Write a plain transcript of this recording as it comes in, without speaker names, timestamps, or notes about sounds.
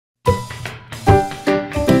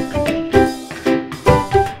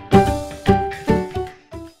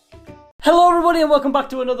everybody and welcome back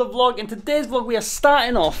to another vlog. In today's vlog we are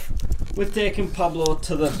starting off with taking Pablo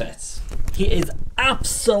to the vets. He is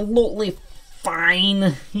absolutely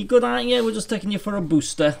fine. You good, aren't you? We're just taking you for a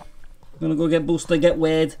booster. We're gonna go get booster, get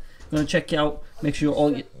weighed. We're gonna check you out. Make sure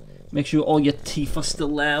all your teeth are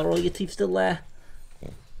still there. Are all your teeth still there?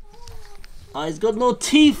 Oh, he's got no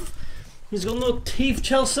teeth. He's got no teeth,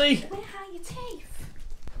 Chelsea. Where are your teeth?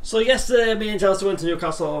 So yesterday me and Chelsea went to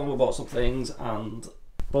Newcastle and we bought some things,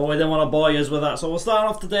 but we didn't want to bore you with that. So we'll start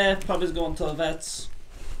off today. Probably going to the vets,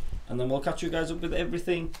 and then we'll catch you guys up with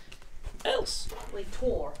everything else. Like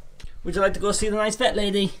tour. Would you like to go see the nice vet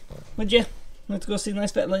lady? Would you? Like to go see the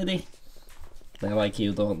nice vet lady? They like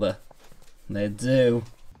you, don't they? They do.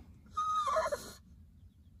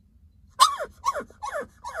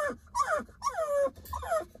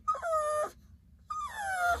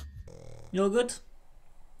 You all good?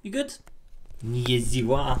 You good? Yes,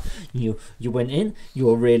 you are. You went in. You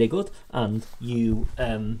were really good, and you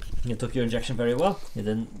took your injection very well. You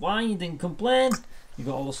didn't whine. You didn't complain. You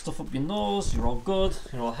got all the stuff up your nose. You're all good.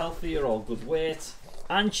 You're all healthy. You're all good weight.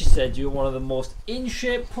 And she said you're one of the most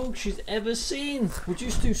in-shape pugs she's ever seen. Would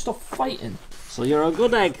you two stop fighting? So you're a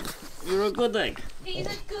good egg. You're a good egg. He's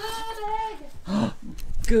a good egg.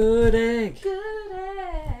 Good egg. Good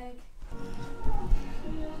egg.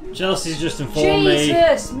 Chelsea's just informed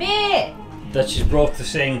me that she's broke the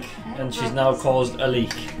sink and she's now caused a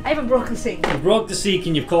leak. I haven't broken the sink. You broke the sink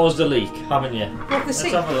and you've caused a leak, haven't you? Broke the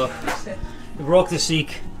sink? Let's have a look. You broke the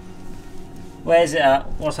sink. Where's it at?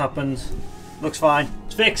 What's happened? Looks fine.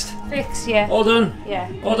 It's fixed. Fixed, yeah. All done?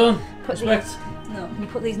 Yeah. All done? Put Respect. these, no, can you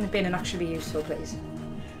put these in the bin and actually be useful, please?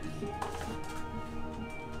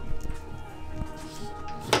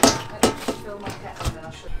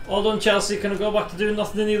 All done, Chelsea. Can I go back to doing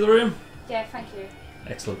nothing in the other room? Yeah, thank you.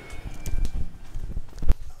 Excellent.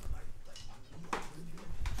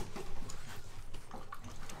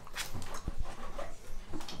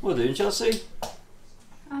 What are you doing, Chelsea?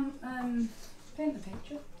 Paint the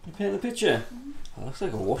picture. You paint the picture? That looks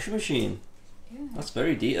like a washing machine. Yeah. That's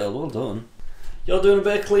very detailed, well done. You're doing a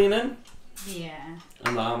bit of cleaning? Yeah.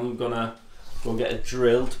 And I'm gonna go get a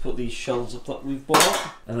drill to put these shelves up that we've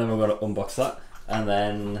bought. And then we're gonna unbox that.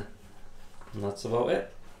 And that's about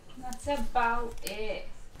it. That's about it.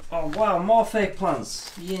 Oh wow, more fake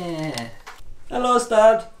plants. Yeah. Hello,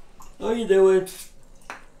 Dad. How you doing?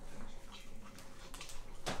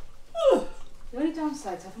 The only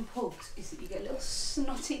downside to having pugs is that you get little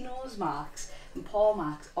snotty nose marks and paw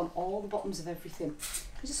marks on all the bottoms of everything.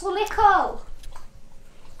 Because you're so little.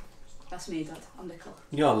 That's me, Dad. I'm little.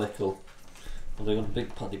 You're little. Well, they got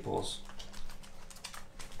big paddy paws.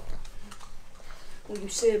 What you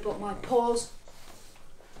say about my paws?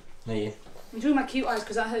 Yeah. I'm doing my cute eyes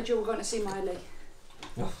because I heard you were going to see Miley.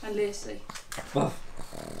 Oh. And Lacey. Oh.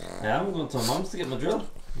 Yeah, I'm going to my mum's to get my drill.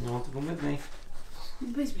 You want to come with me?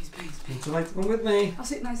 Please. Would you like to come with me? I'll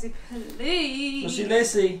sit nicely, please. Go see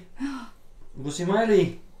Lacey. Go see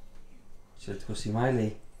Miley. Would you like to go see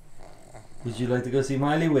Miley? Would you like to go see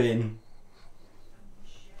Miley, Wayne?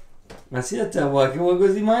 That's it, come on,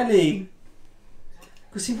 go see Miley.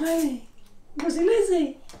 Go see Miley. Go see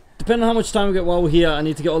Lacey. Depending on how much time we get while we're here, I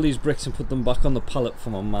need to get all these bricks and put them back on the pallet for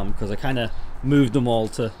my mum because I kind of moved them all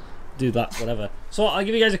to do that, whatever. So I'll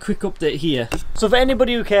give you guys a quick update here. So for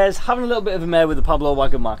anybody who cares, having a little bit of a mare with the Pablo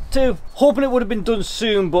Wagon Mark 2. Hoping it would have been done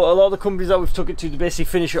soon, but a lot of the companies that we've took it to basically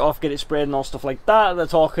finish it off, get it sprayed and all stuff like that, they're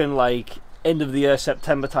talking like end of the year,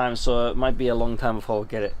 September time, so it might be a long time before we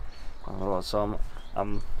get it. So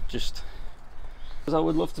I'm just, because I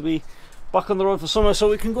would love to be back on the road for summer so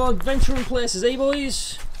we can go adventuring places, eh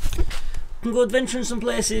boys? We can go adventuring some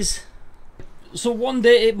places. So one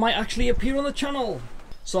day it might actually appear on the channel.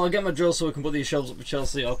 So I'll get my drill so we can put these shelves up for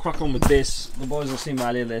Chelsea. I'll crack on with this. The boys will see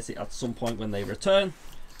Miley and Lacey at some point when they return.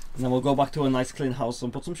 And then we'll go back to a nice clean house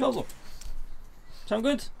and put some shelves up. Sound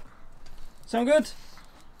good? Sound good?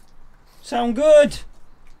 Sound good?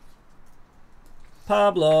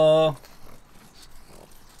 Pablo.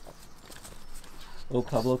 Oh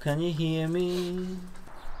Pablo, can you hear me?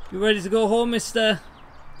 You ready to go home, mister?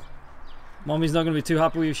 Mommy's not going to be too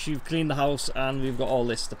happy if she's cleaned the house and we've got all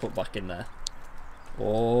this to put back in there.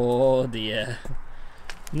 Oh dear.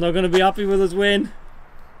 Not going to be happy with us, Wayne.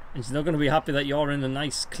 And she's not going to be happy that you're in a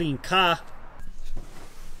nice clean car.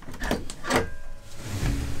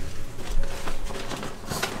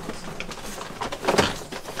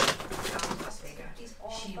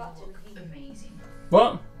 Amazing.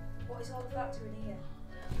 What? What is all of that doing here?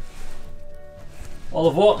 All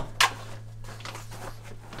of what?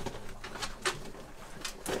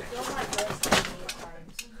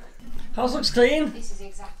 House looks clean. This is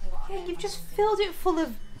exactly what I you've just filled it full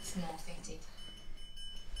of... It's more fitted.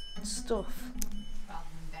 stuff. Rather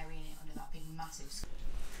than burying it under that big massive.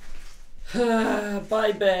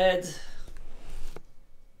 Bye, bed.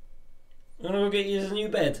 I'm gonna go get you a new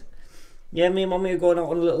bed. Yeah, me and Mummy are going out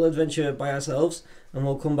on a little adventure by ourselves, and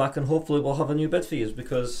we'll come back and hopefully we'll have a new bed for you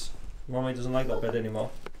because Mummy doesn't like that bed anymore.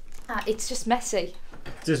 It's just messy.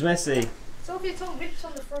 It's just messy. So if your tongue rips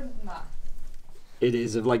on the front and that. It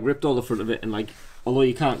is. I've like ripped all the front of it, and like although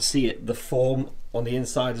you can't see it, the foam on the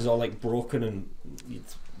inside is all like broken and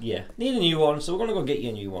it's, yeah, need a new one. So we're gonna go get you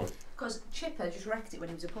a new one. Because Chipper just wrecked it when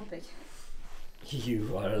he was a puppy.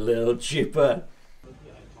 You are a little chipper.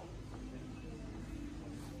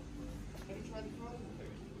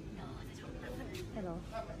 Hello.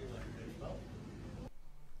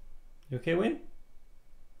 You okay, Win?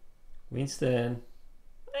 Winston.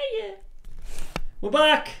 Hey, yeah. We're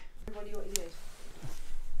back. What do you want to do?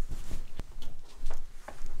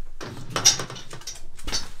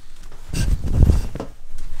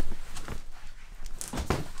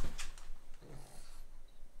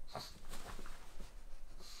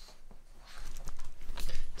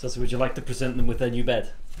 So would you like to present them with their new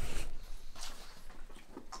bed?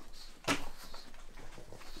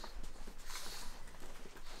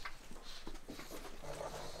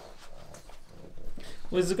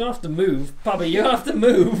 Well, is it gonna have to move? Pablo, you have to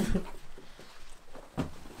move!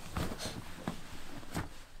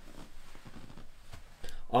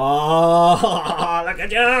 Oh, look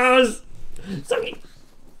at yours! Sorry.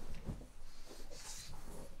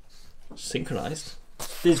 Synchronized.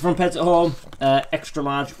 This is from Pets at Home, extra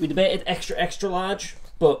large. We debated extra large,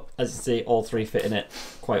 but as you see, all three fit in it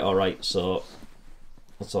quite alright, so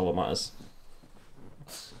that's all that matters.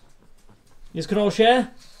 You can all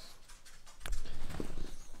share?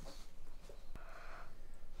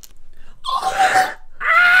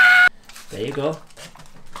 There you go.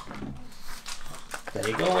 There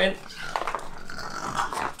you go, in.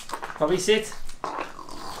 Probably sit.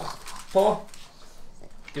 Paw.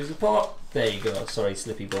 Give us a paw. There you go. Sorry,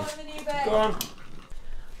 slippy bum. Go on.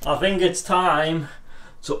 I think it's time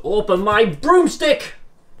to open my broomstick.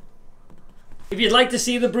 If you'd like to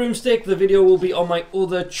see the broomstick, the video will be on my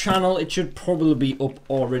other channel. It should probably be up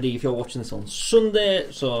already if you're watching this on Sunday.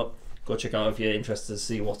 So go check out if you're interested to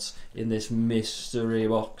see what's in this mystery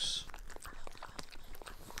box.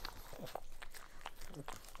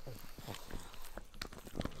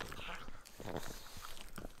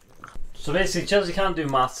 So basically, Chelsea can't do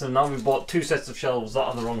maths, and now we've bought two sets of shelves that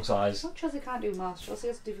are the wrong size. Not Chelsea can't do maths. Chelsea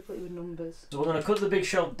has difficulty with numbers. So we're going to cut the big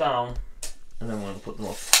shelf down, and then we're going to put them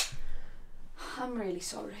up. I'm really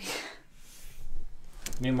sorry.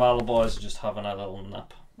 Meanwhile, the boys are just having a little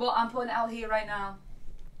nap. Well, I'm putting it out here right now.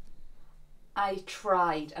 I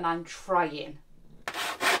tried, and I'm trying.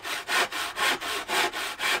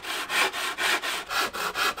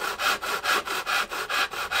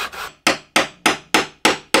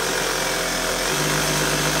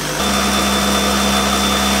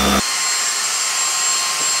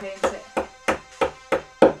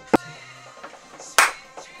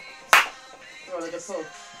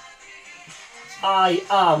 I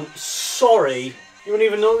am sorry. You wouldn't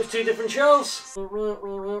even know it was two different shelves.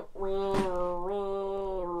 You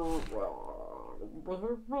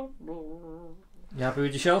happy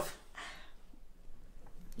with your shelf?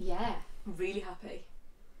 Yeah, I'm really happy.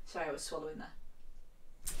 Sorry, I was swallowing there.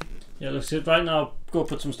 Yeah, looks good. Right now, go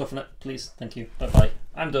put some stuff in it, please. Thank you. Bye bye.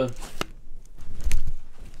 I'm done.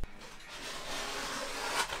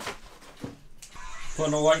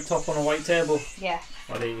 Putting a white top on a white table. Yeah.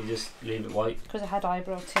 Why don't you just leave it white? Because I had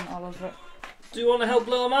eyebrow tint all over it. Do you want to help,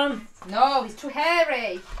 little man? No, he's too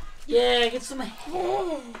hairy. Yeah, get some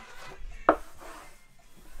hair.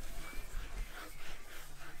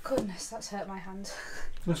 Goodness, that's hurt my hand.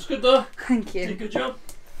 Looks good though. Thank you. Did a good job.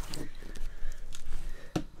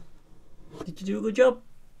 Did you do a good job?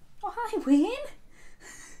 Oh, hi, Wayne.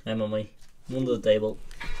 Hey, mummy. Under the table.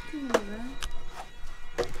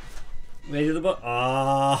 Where did the butt?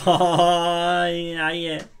 Ah,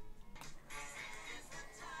 yeah.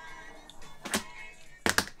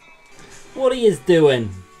 What are you doing?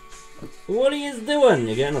 What are you doing?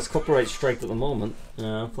 You're getting us copyright striked at the moment.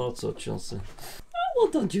 Yeah, I thought so, Chelsea. Oh, well,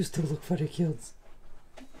 don't you still look very cute?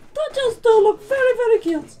 Don't you still look very, very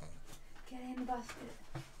cute? Get in the basket.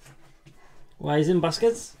 Why is in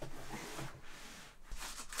baskets?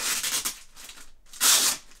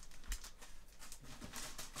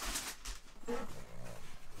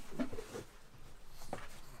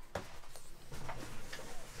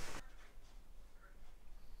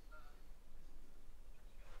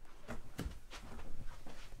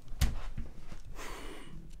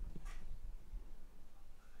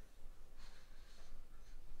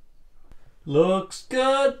 Looks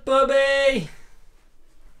good, Bubby.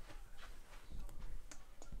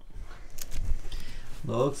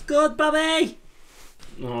 Looks good, Bubby.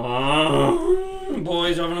 Oh,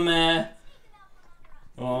 boys having a mare.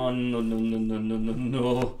 Oh no no no no no no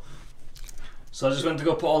no. So I just went to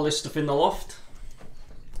go put all this stuff in the loft.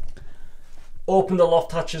 Open the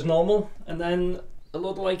loft hatch as normal, and then a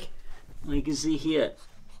lot of like you can see here,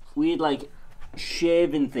 weird like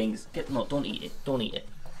shaving things. No, don't eat it. Don't eat it.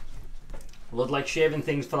 A lot of like shaving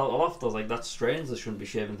things fell out of the loft. I was like, that's strange. There shouldn't be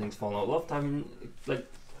shaving things falling out of the loft. I mean, like,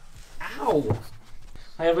 ow!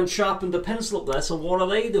 I haven't sharpened the pencil up there, so what are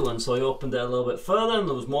they doing? So I opened it a little bit further, and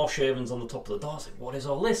there was more shavings on the top of the door. I was like, what is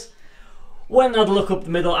all this? Went and had a look up the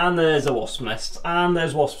middle, and there's a wasp nest, and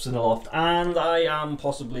there's wasps in the loft, and I am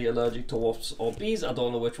possibly allergic to wasps or bees. I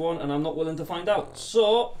don't know which one, and I'm not willing to find out.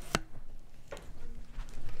 So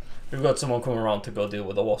we've got someone coming around to go deal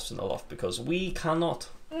with the wasps in the loft because we cannot.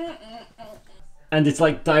 And it's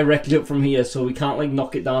like directly up from here, so we can't like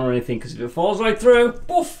knock it down or anything, because if it falls right through,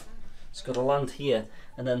 poof, it's got to land here,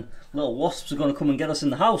 and then little wasps are going to come and get us in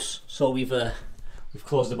the house. So we've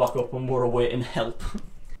closed it back up and we're awaiting help.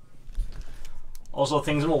 Also,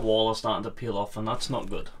 things on the wall are starting to peel off, and that's not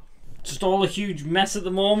good. Just all a huge mess at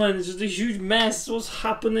the moment. It's just a huge mess. What's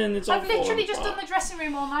happening? It's I've literally just done the dressing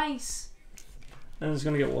room all nice. And it's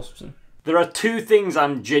going to get wasps in. There are two things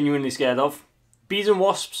I'm genuinely scared of. Bees and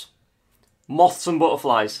wasps. Moths and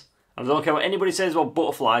butterflies. And I don't care what anybody says about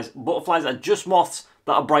butterflies. Butterflies are just moths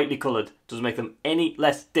that are brightly coloured. Doesn't make them any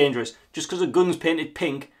less dangerous. Just because a gun's painted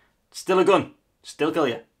pink, still a gun. Still kill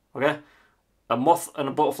you. Okay? A moth and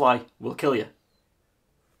a butterfly will kill you.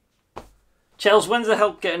 Chels, when's the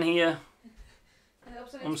help getting here?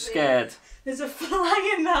 I'm scared. There's a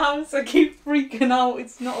fly in the house. I keep freaking out.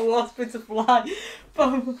 It's not a wasp, it's a fly.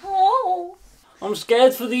 Oh. I'm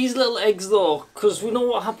scared for these little eggs though, because we know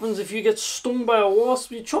what happens if you get stung by a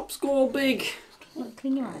wasp. Your chops go all big.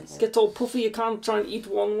 Clean your eyes. Get all puffy, you can't try and eat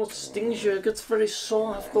one. What stings you? It gets very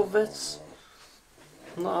sore. I've got vets.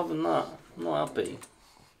 I'm not having that. I'm not happy.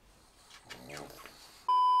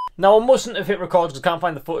 Now, I mustn't have hit record because I can't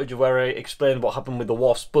find the footage of where I explained what happened with the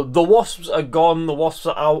wasps. But the wasps are gone, the wasps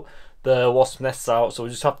are out, the wasp nest's out. So we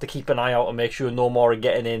just have to keep an eye out and make sure no more are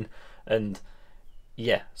getting in. And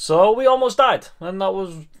yeah, so we almost died. And that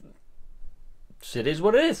was... it is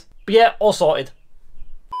what it is. But yeah, all sorted.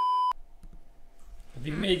 Have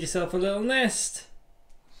you made yourself a little nest?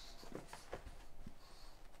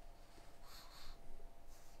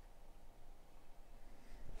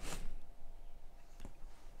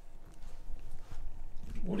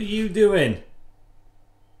 What are you doing?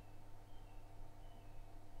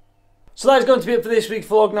 So that is going to be it for this week's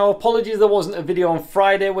vlog. Now, apologies there wasn't a video on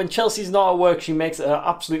Friday. When Chelsea's not at work, she makes it her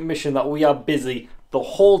absolute mission that we are busy the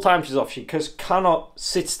whole time she's off. She cannot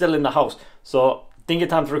sit still in the house. So, didn't get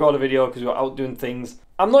time to record a video because we were out doing things.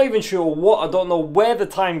 I'm not even sure what, I don't know where the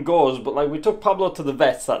time goes, but like we took Pablo to the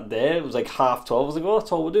vets that day. It was like 12:30. I was like, oh,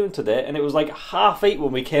 that's all we're doing today. And it was like 8:30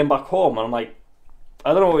 when we came back home. And I'm like,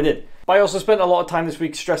 I don't know what we did. But I also spent a lot of time this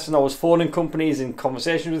week stressing. I was phoning companies, in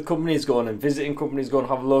conversations with companies, going and visiting companies, going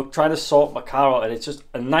to have a look, trying to sort my car out, and it's just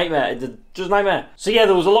a nightmare. It's just a nightmare. So yeah,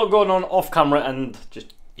 there was a lot going on off camera, and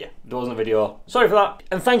just, yeah, there wasn't a video. Sorry for that.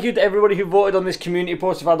 And thank you to everybody who voted on this community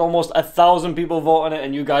post. We've had almost 1,000 people vote on it,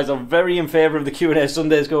 and you guys are very in favour of the Q&A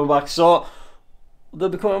Sundays going back. So they'll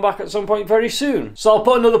be coming back at some point very soon. So I'll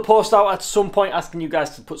put another post out at some point asking you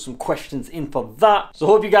guys to put some questions in for that. So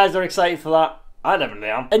hope you guys are excited for that. I definitely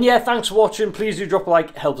am. And yeah, thanks for watching. Please do drop a like.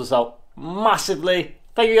 It helps us out massively.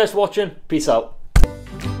 Thank you guys for watching. Peace out.